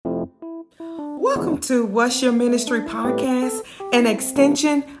Welcome to What's Your Ministry podcast, an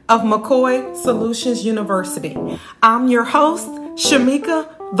extension of McCoy Solutions University. I'm your host,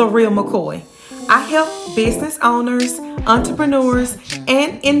 Shamika, The Real McCoy. I help business owners, entrepreneurs,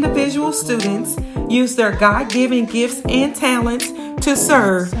 and individual students use their God-given gifts and talents to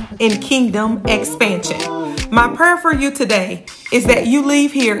serve in kingdom expansion. My prayer for you today is that you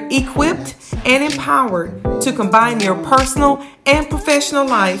leave here equipped and empowered to combine your personal and professional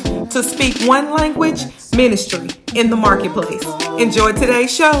life to speak one language, ministry in the marketplace. Enjoy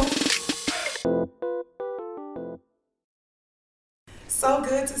today's show. So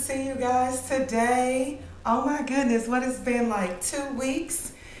good to see you guys today. Oh my goodness, what it's been like 2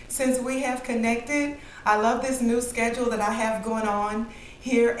 weeks since we have connected. I love this new schedule that I have going on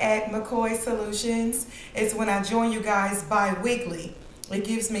here at McCoy Solutions. It's when I join you guys bi-weekly. It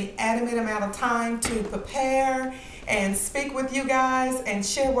gives me adamant amount of time to prepare and speak with you guys and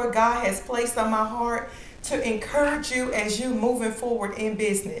share what God has placed on my heart to encourage you as you moving forward in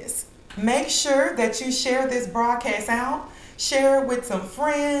business. Make sure that you share this broadcast out. Share it with some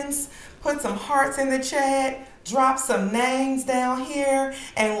friends. Put some hearts in the chat. Drop some names down here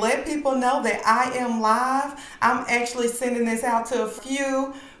and let people know that I am live. I'm actually sending this out to a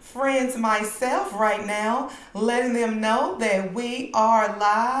few friends myself right now, letting them know that we are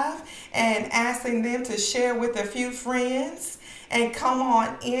live and asking them to share with a few friends and come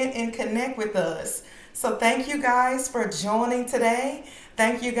on in and connect with us. So thank you guys for joining today.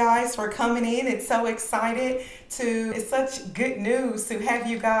 Thank you guys for coming in. It's such good news to have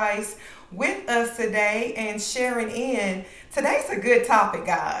you guys with us today and sharing in. Today's a good topic,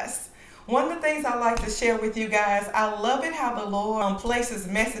 guys. One of the things I like to share with you guys, I love it how the Lord places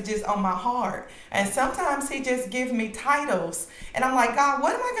messages on my heart. And sometimes He just gives me titles. And I'm like, God,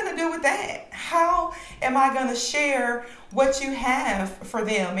 what am I going to do with that? How am I going to share what you have for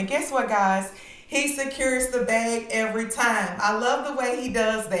them? And guess what, guys? He secures the bag every time. I love the way He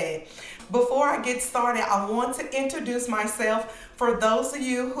does that. Before I get started, I want to introduce myself. For those of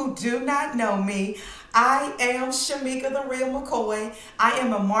you who do not know me, I am Shamika, The Real McCoy. I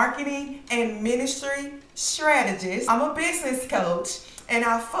am a marketing and ministry strategist. I'm a business coach, and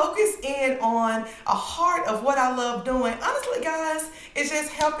I focus in on a heart of what I love doing. Honestly, guys, it's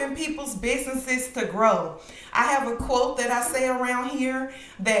just helping people's businesses to grow. I have a quote that I say around here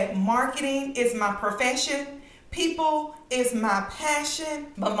that marketing is my profession. People is my passion,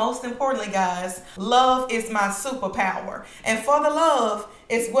 but most importantly, guys, love is my superpower. And for the love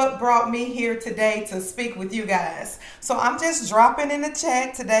is what brought me here today to speak with you guys. So I'm just dropping in the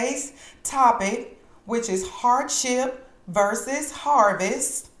chat today's topic, which is hardship versus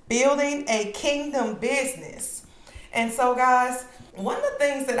harvest, building a kingdom business. And so, guys, one of the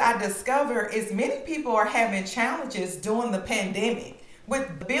things that I discover is many people are having challenges during the pandemic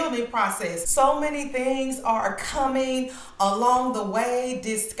with the building process. So many things are coming along the way,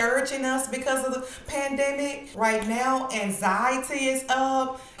 discouraging us because of the pandemic. Right now, anxiety is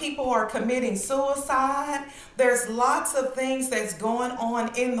up. People are committing suicide. There's lots of things that's going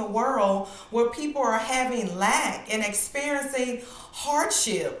on in the world where people are having lack and experiencing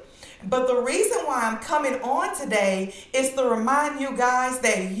hardship. But the reason why I'm coming on today is to remind you guys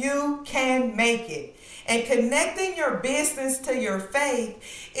that you can make it. And connecting your business to your faith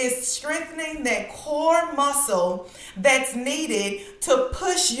is strengthening that core muscle that's needed to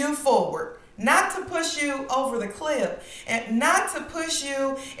push you forward. Not to push you over the cliff and not to push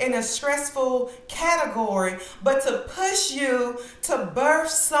you in a stressful category, but to push you to birth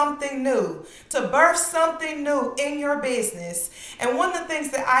something new, in your business. And one of the things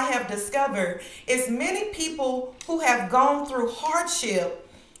that I have discovered is many people who have gone through hardship,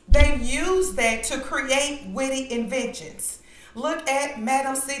 they use that to create witty inventions. Look at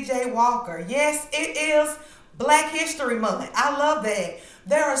Madam C.J. Walker. Yes, it is Black History Month. I love that.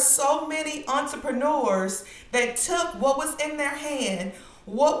 There are so many entrepreneurs that took what was in their hand,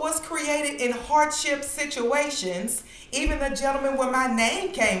 what was created in hardship situations. Even the gentleman where my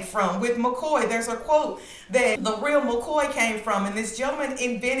name came from with McCoy, there's a quote that The Real McCoy came from, and this gentleman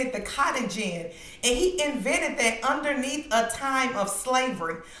invented the cotton gin, and he invented that underneath a time of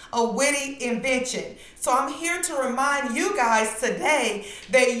slavery, a witty invention. So I'm here to remind you guys today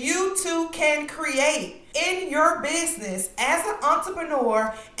that you too can create in your business as an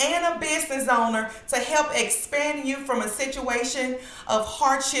entrepreneur and a business owner to help expand you from a situation of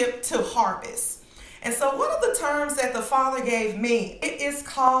hardship to harvest. And so one of the terms that the Father gave me, it is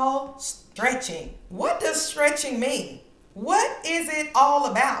called stretching. What does stretching mean? What is it all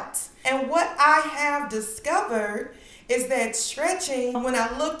about? And what I have discovered is that stretching, when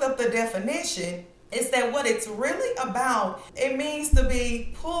I looked up the definition, is that what it's really about, it means to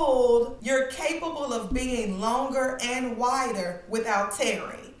be pulled. You're capable of being longer and wider without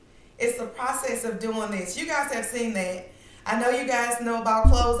tearing. It's the process of doing this. You guys have seen that. I know you guys know about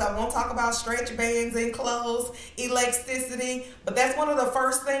clothes. I won't talk about stretch bands in clothes, elasticity, but that's one of the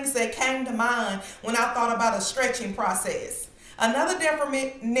first things that came to mind when I thought about a stretching process. Another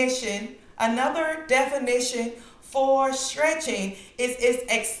definition for stretching is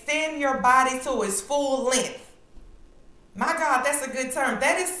extend your body to its full length. My God, that's a good term.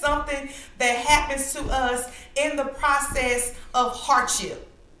 That is something that happens to us in the process of hardship.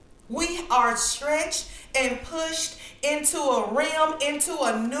 We are stretched and pushed into a realm, into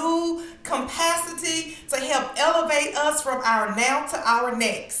a new capacity to help elevate us from our now to our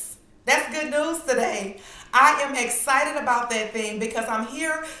next. That's good news today. I am excited about that thing because I'm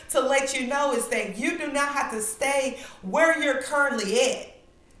here to let you know is that you do not have to stay where you're currently at.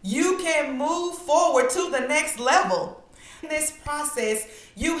 You can move forward to the next level. In this process,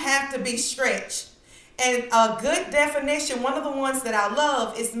 you have to be stretched. And a good definition, one of the ones that I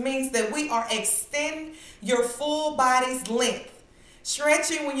love, means that we are extend your full body's length.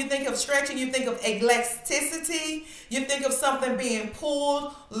 Stretching, when you think of stretching, you think of elasticity. You think of something being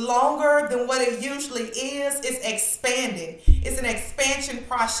pulled longer than what it usually is. It's expanding. It's an expansion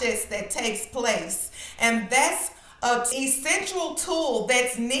process that takes place. And that's an essential tool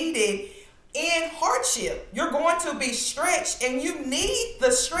that's needed in hardship. You're going to be stretched, and you need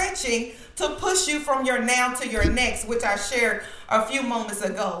the stretching to push you from your now to your next, which I shared a few moments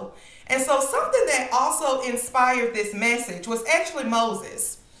ago. And so something that also inspired this message was actually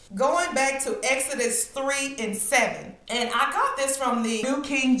Moses. Going back to Exodus 3 and 7. And I got this from the New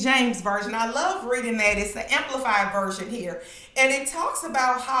King James Version. I love reading that. It's the Amplified Version here. And it talks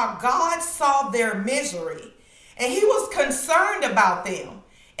about how God saw their misery. And he was concerned about them.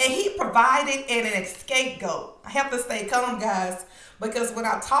 And he provided an scapegoat. I have to stay calm, guys, because when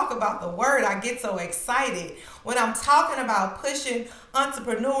I talk about the word, I get so excited. When I'm talking about pushing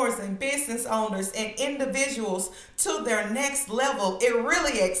entrepreneurs and business owners and individuals to their next level, it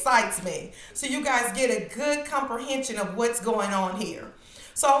really excites me. So you guys get a good comprehension of what's going on here.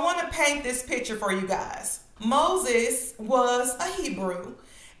 So I want to paint this picture for you guys. Moses was a Hebrew.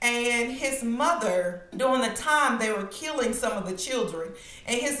 And his mother, during the time they were killing some of the children,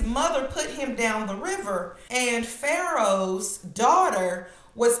 and his mother put him down the river, and Pharaoh's daughter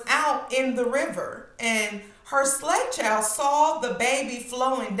was out in the river, and her slave child saw the baby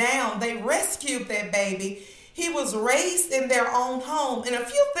flowing down. They rescued that baby. He was raised in their own home. And a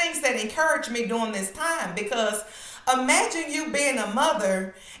few things that encouraged me during this time, because imagine you being a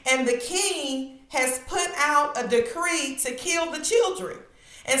mother and the king has put out a decree to kill the children.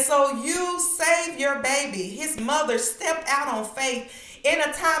 And so you save your baby. His mother stepped out on faith in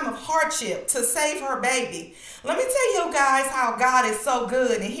a time of hardship to save her baby. Let me tell you guys how God is so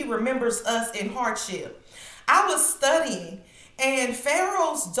good and he remembers us in hardship. I was studying and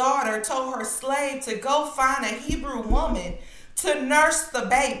Pharaoh's daughter told her slave to go find a Hebrew woman to nurse the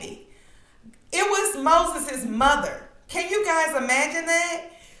baby. It was Moses' mother. Can you guys imagine that?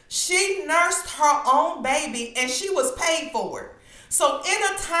 She nursed her own baby and she was paid for it. So in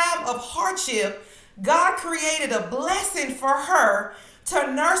a time of hardship, God created a blessing for her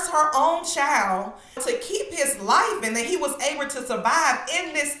to nurse her own child, to keep his life, and that he was able to survive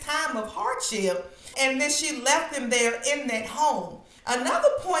in this time of hardship. And then she left him there in that home. Another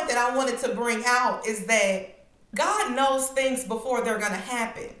point that I wanted to bring out is that God knows things before they're going to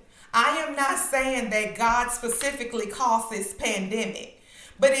happen. I am not saying that God specifically caused this pandemic,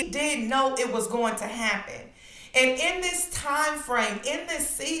 but he did know it was going to happen. And in this time frame, in this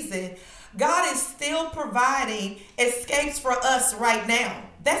season, God is still providing escapes for us right now.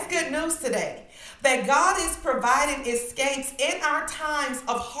 That's good news today. That God is providing escapes in our times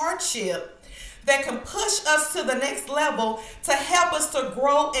of hardship that can push us to the next level to help us to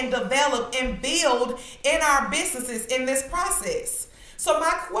grow and develop and build in our businesses in this process. So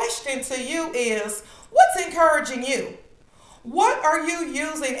my question to you is, what's encouraging you? What are you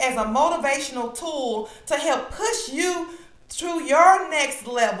using as a motivational tool to help push you to your next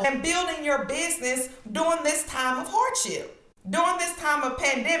level and building your business during this time of hardship? During this time of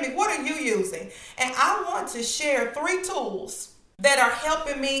pandemic, what are you using? And I want to share 3 tools that are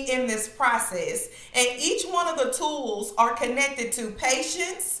helping me in this process. And each one of the tools are connected to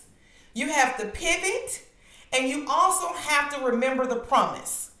patience. You have to pivot, and you also have to remember the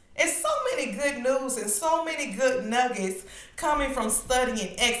promise. It's so many good news and so many good nuggets coming from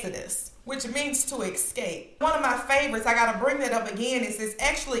studying Exodus, which means to escape. One of my favorites, I got to bring that up again, is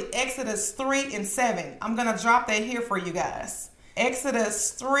actually Exodus 3 and 7. I'm going to drop that here for you guys.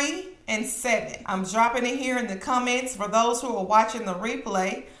 Exodus 3 and 7. I'm dropping it here in the comments for those who are watching the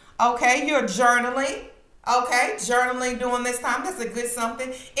replay. Okay, you're journaling. Okay, journaling during this time. That's a good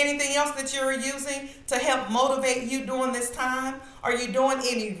something. Anything else that you're using to help motivate you during this time? Are you doing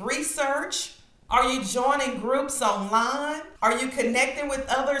any research? Are you joining groups online? Are you connecting with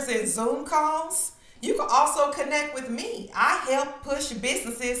others in Zoom calls? You can also connect with me. I help push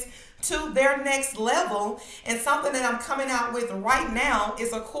businesses to their next level. And something that I'm coming out with right now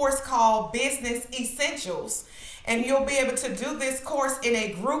is a course called Business Essentials. And you'll be able to do this course in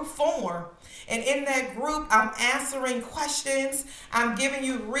a group form. And in that group, I'm answering questions. I'm giving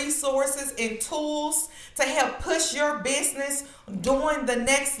you resources and tools to help push your business during the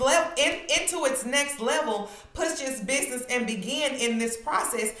next level, into its next level, push this business and begin in this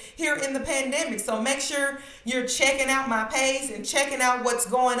process here in the pandemic. So make sure you're checking out my page and checking out what's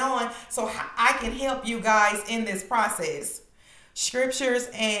going on so I can help you guys in this process. Scriptures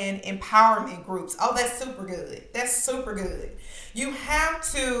and empowerment groups. Oh, that's super good. That's super good. You have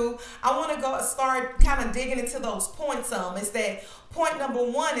to, I want to start kind of digging into those points some. Is that point number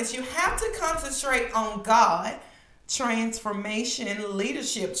 1 is you have to concentrate on God, transformation,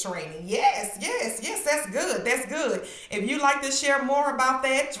 leadership training. Yes, that's good. That's good. If you'd like to share more about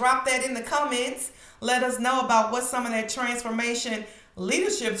that, drop that in the comments. Let us know about what some of that transformation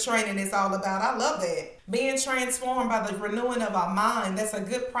leadership training is all about. I love that. Being transformed by the renewing of our mind. That's a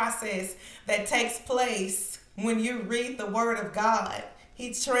good process that takes place when you read the Word of God.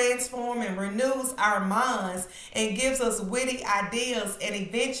 He transforms and renews our minds and gives us witty ideas and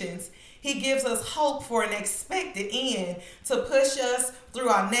inventions. He gives us hope for an expected end to push us through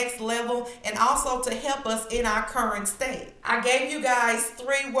our next level and also to help us in our current state. I gave you guys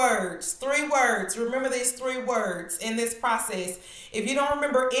 3 words. 3 words. Remember these 3 words in this process. If you don't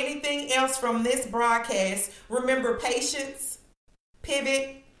remember anything else from this broadcast, remember patience,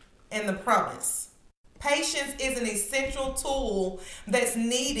 pivot, and the promise. Patience is an essential tool that's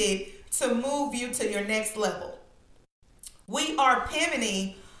needed to move you to your next level. We are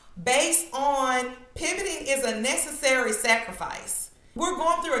pivoting pivoting is a necessary sacrifice. We're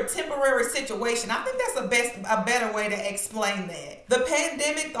going through a temporary situation. I think that's a better way to explain that. The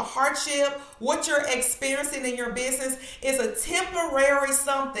pandemic, the hardship, what you're experiencing in your business is a temporary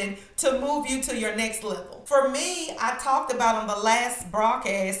something to move you to your next level. For me, I talked about on the last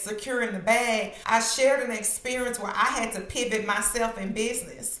broadcast, Securing the Bag, I shared an experience where I had to pivot myself in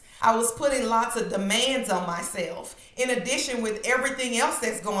business. I was putting lots of demands on myself, in addition with everything else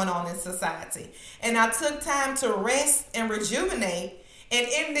that's going on in society. And I took time to rest and rejuvenate. And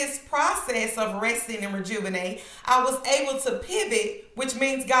in this process of resting and rejuvenate, I was able to pivot, which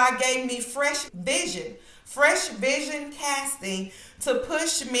means God gave me fresh vision casting to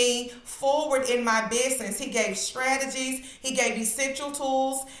push me forward in my business. He gave strategies, he gave essential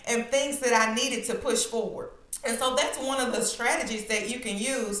tools and things that I needed to push forward. And so that's one of the strategies that you can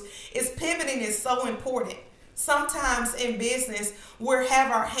use. Is pivoting is so important. Sometimes in business, we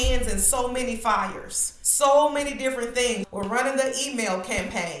have our hands in so many fires, so many different things. We're running the email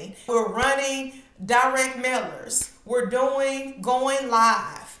campaign. We're running direct mailers. We're going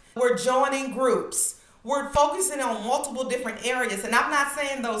live. We're joining groups. We're focusing on multiple different areas. And I'm not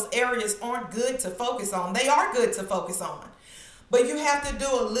saying those areas aren't good to focus on. They are good to focus on. But you have to do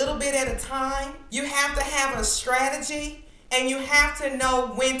a little bit at a time. You have to have a strategy, and you have to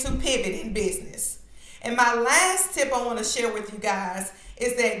know when to pivot in business. And my last tip I want to share with you guys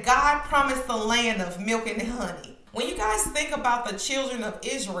is that God promised the land of milk and honey. When you guys think about the children of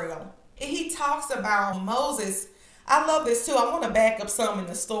Israel, he talks about Moses. I love this too. I want to back up some in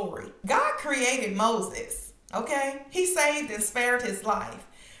the story. God created Moses, okay? He saved and spared his life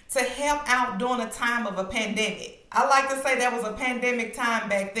to help out during a time of a pandemic. I like to say that was a pandemic time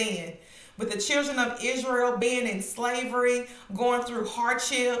back then, with the children of Israel being in slavery, going through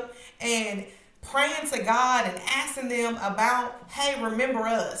hardship, and praying to God and asking them about, hey, remember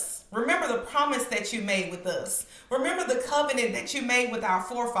us. Remember the promise that you made with us. Remember the covenant that you made with our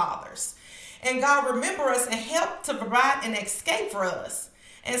forefathers. And God, remember us and help to provide an escape for us.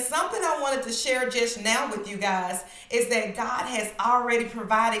 And something I wanted to share just now with you guys is that God has already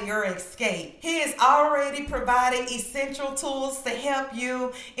provided your escape. He has already provided essential tools to help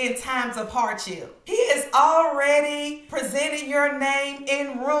you in times of hardship. He has already presented your name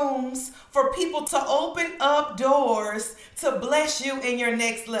in rooms for people to open up doors to bless you in your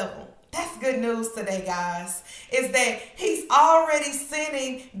next level. That's good news today, guys, is that he's already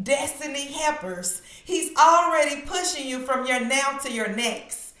sending destiny helpers. He's already pushing you from your now to your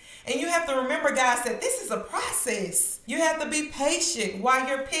next. And you have to remember, guys, that this is a process. You have to be patient while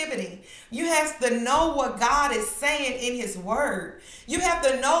you're pivoting. You have to know what God is saying in his word. You have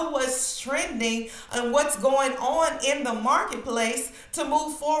to know what's trending and what's going on in the marketplace to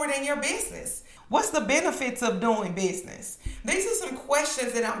move forward in your business. What's the benefits of doing business? These are some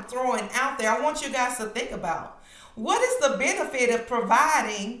questions that I'm throwing out there. I want you guys to think about. What is the benefit of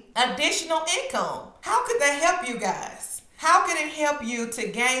providing additional income? How could that help you guys? How can it help you to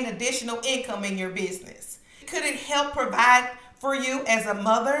gain additional income in your business? Could it help provide for you as a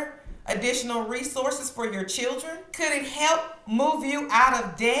mother additional resources for your children? Could it help move you out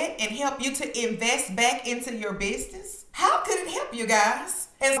of debt and help you to invest back into your business? How could it help you guys?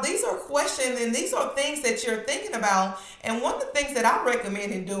 And these are questions and these are things that you're thinking about. And one of the things that I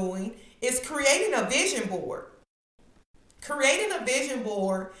recommend in doing is creating a vision board. Creating a vision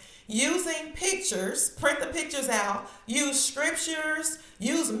board using pictures, print the pictures out, use scriptures,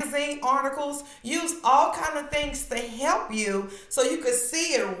 use magazine articles, use all kind of things to help you so you could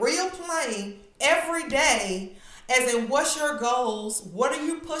see it real plain every day, as in what's your goals, what are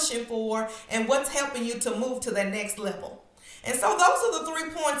you pushing for, and what's helping you to move to the next level. And so those are the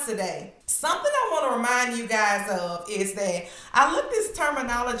 3 points today. Something I want to remind you guys of is that I looked this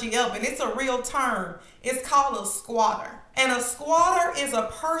terminology up, and it's a real term. It's called a squatter. And a squatter is a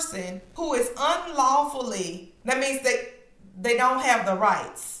person who is unlawfully, that means they don't have the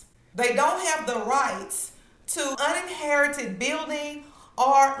rights. They don't have the rights to uninherited building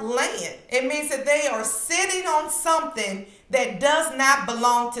or land. It means that they are sitting on something that does not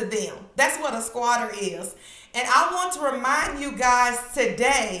belong to them. That's what a squatter is. And I want to remind you guys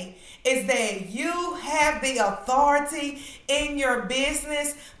today is that you have the authority in your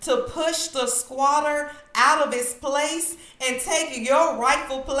business to push the squatter out of his place and take your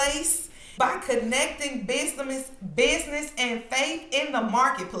rightful place by connecting business and faith in the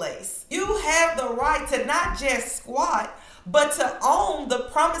marketplace. You have the right to not just squat, but to own the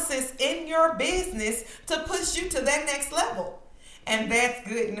promises in your business to push you to that next level. And that's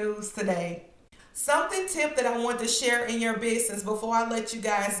good news today. Something tip that I want to share in your business before I let you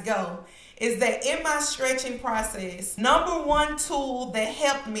guys go is that in my stretching process, number one tool that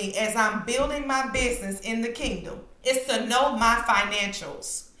helped me as I'm building my business in the kingdom is to know my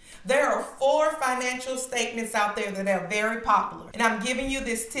financials. There are 4 financial statements out there that are very popular, and I'm giving you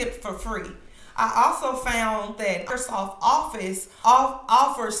this tip for free. I also found that Microsoft Office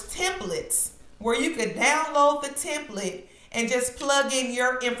offers templates where you could download the template and just plug in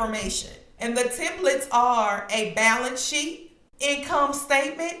your information. And the templates are a balance sheet, income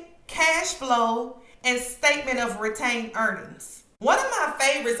statement, cash flow, and statement of retained earnings. One of my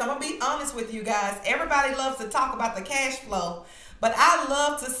favorites, I'm going to be honest with you guys, everybody loves to talk about the cash flow, but I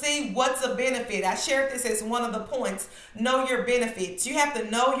love to see what's a benefit. I shared this as one of the points. Know your benefits. You have to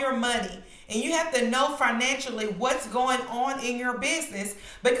know your money, and you have to know financially what's going on in your business,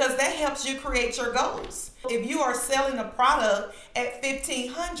 because that helps you create your goals. If you are selling a product at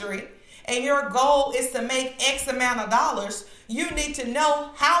 $1,500 and your goal is to make X amount of dollars, you need to know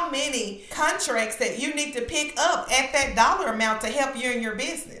how many contracts that you need to pick up at that dollar amount to help you in your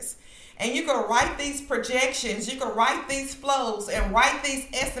business. And you can write these projections, you can write these flows and write these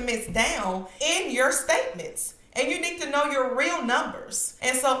estimates down in your statements. And you need to know your real numbers.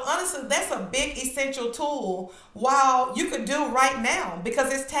 And so honestly, that's a big essential tool while you could do right now,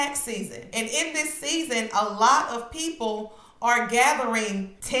 because it's tax season. And in this season, a lot of people are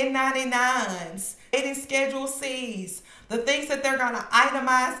gathering 1099s, creating Schedule Cs, the things that they're going to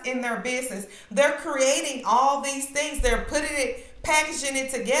itemize in their business. They're creating all these things. They're putting it, packaging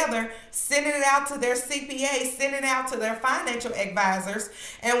it together, sending it out to their CPA, sending it out to their financial advisors.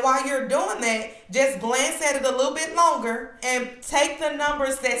 And while you're doing that, just glance at it a little bit longer and take the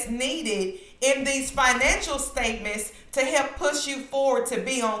numbers that's needed in these financial statements to help push you forward to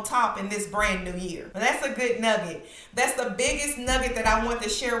be on top in this brand new year. Now, that's a good nugget. That's the biggest nugget that I want to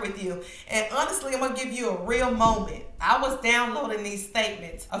share with you. And honestly, I'm going to give you a real moment. I was downloading these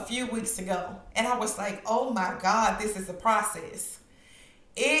statements a few weeks ago, and I was like, oh my God, this is a process.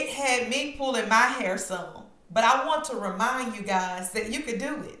 It had me pulling my hair some. But I want to remind you guys that you can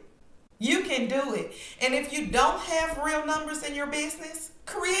do it. You can do it. And if you don't have real numbers in your business,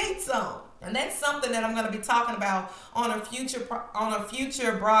 create some. And that's something that I'm going to be talking about on a future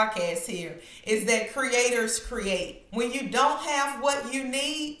broadcast here, is that creators create. When you don't have what you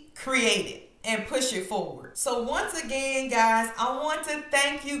need, create it and push it forward. So once again, guys, I want to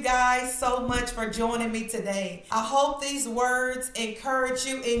thank thank you guys so much for joining me today. I hope these words encourage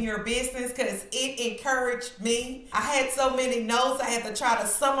you in your business because it encouraged me. I had so many notes. I had to try to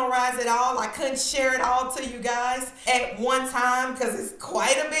summarize it all. I couldn't share it all to you guys at one time because it's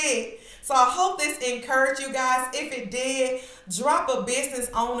quite a bit. So I hope this encouraged you guys. If it did, drop a business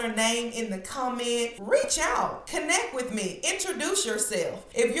owner name in the comment. Reach out. Connect with me. Introduce yourself.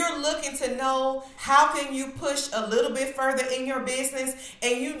 If you're looking to know how can you push a little bit further in your business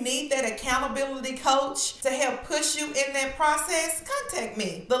and you need that accountability coach to help push you in that process, contact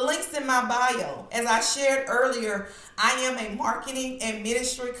me. The link's in my bio. As I shared earlier, I am a marketing and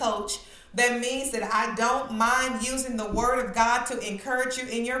ministry coach. That means that I don't mind using the word of God to encourage you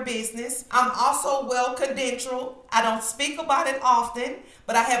in your business. I'm also well credentialed. I don't speak about it often,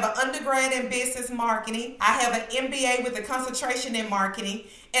 but I have an undergrad in business marketing. I have an MBA with a concentration in marketing.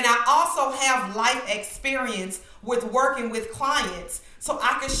 And I also have life experience with working with clients. So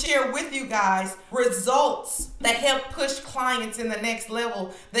I can share with you guys results that help push clients in the next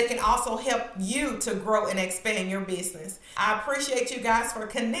level that can also help you to grow and expand your business. I appreciate you guys for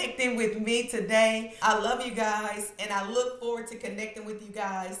connecting with me today. I love you guys, and I look forward to connecting with you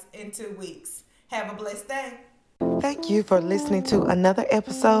guys in 2 weeks. Have a blessed day. Thank you for listening to another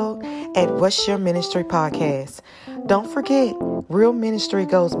episode at What's Your Ministry podcast. Don't forget, real ministry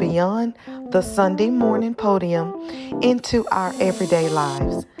goes beyond the Sunday morning podium into our everyday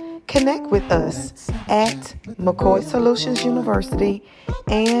lives. Connect with us at McCoy Solutions University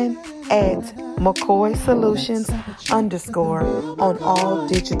and at McCoy Solutions _ on all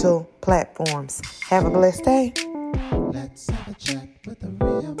digital platforms. Have a blessed day. Let's have a chat with the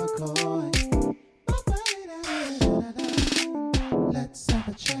real McCoy. Let's have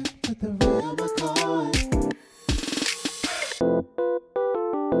a chat with the real McCoy.